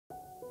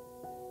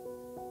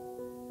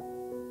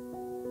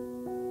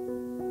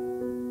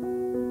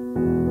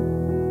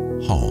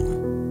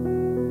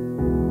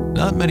home.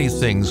 Not many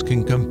things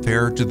can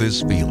compare to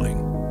this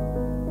feeling.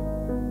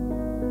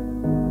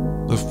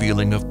 The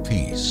feeling of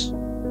peace,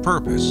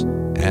 purpose,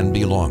 and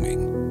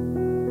belonging.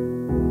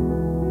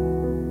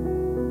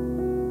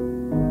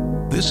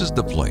 This is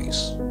the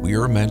place we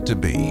are meant to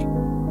be.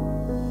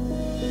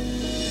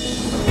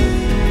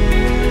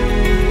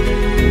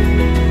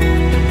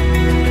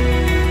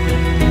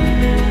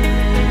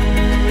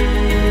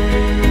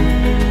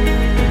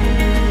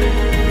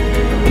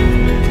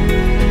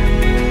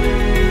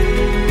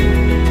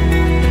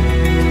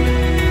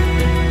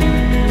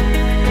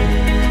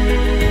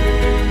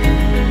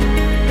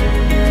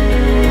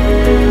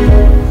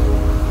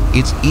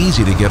 It's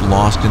easy to get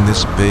lost in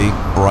this big,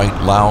 bright,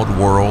 loud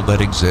world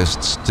that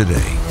exists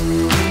today.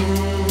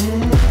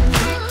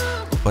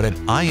 But at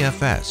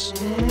IFS,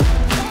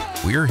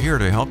 we're here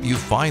to help you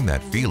find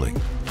that feeling,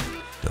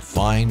 to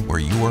find where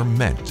you are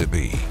meant to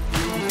be.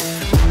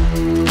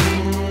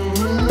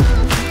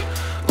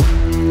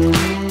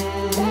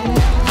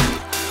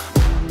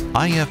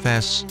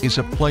 IFS is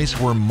a place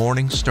where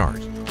mornings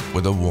start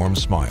with a warm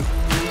smile.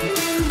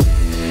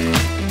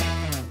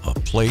 A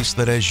place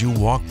that as you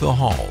walk the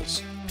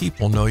halls,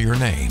 people know your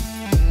name.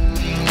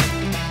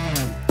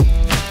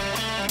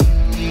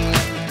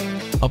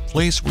 A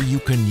place where you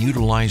can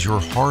utilize your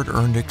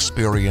hard-earned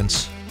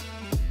experience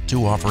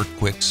to offer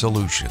quick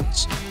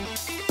solutions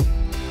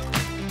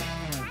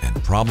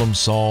and problem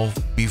solve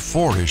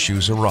before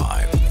issues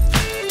arrive.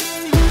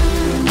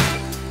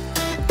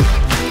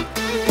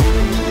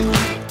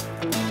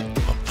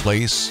 A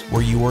place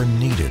where you are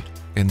needed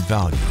and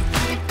valued.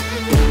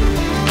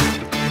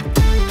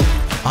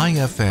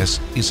 IFS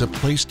is a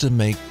place to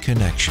make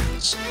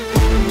connections,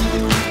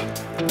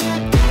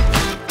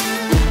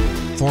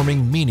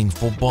 forming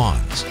meaningful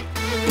bonds.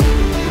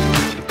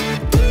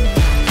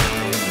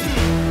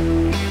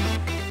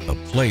 A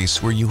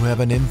place where you have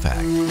an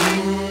impact,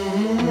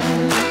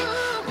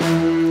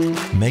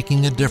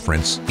 making a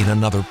difference in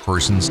another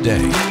person's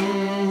day.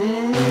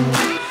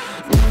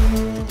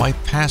 By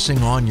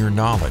passing on your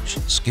knowledge,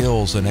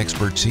 skills, and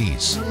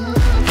expertise,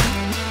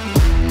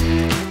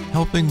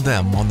 helping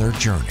them on their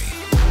journey.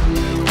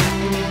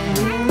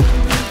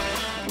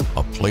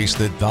 A place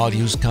that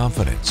values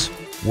confidence,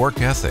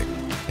 work ethic,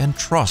 and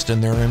trust in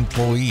their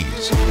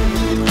employees.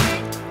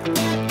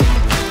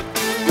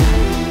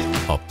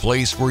 A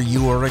place where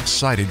you are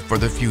excited for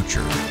the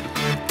future.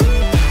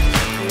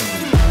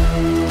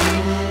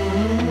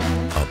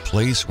 A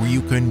place where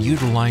you can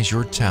utilize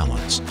your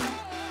talents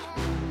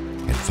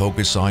and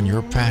focus on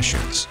your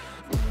passions,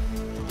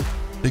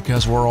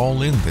 because we're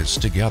all in this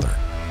together.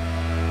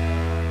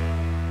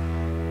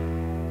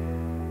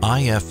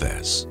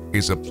 IFS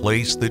is a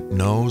place that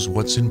knows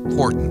what's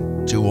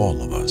important to all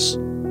of us.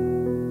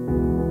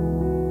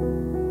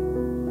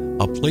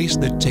 A place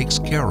that takes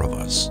care of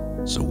us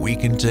so we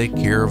can take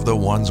care of the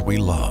ones we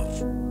love,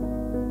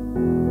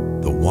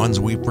 the ones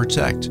we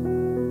protect,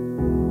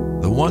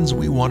 the ones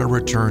we want to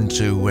return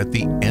to at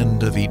the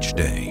end of each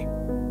day.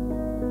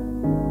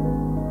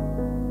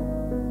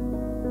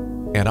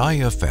 At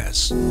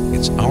IFS,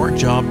 it's our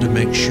job to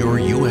make sure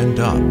you end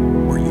up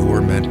where you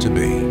are meant to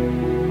be.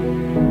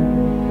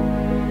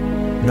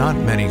 Not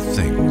many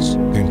things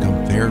can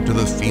compare to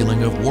the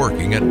feeling of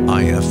working at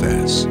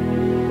IFS.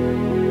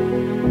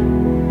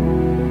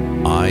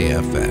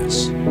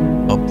 IFS,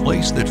 a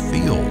place that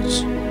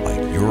feels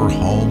like you're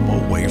home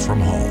away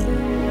from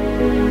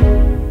home.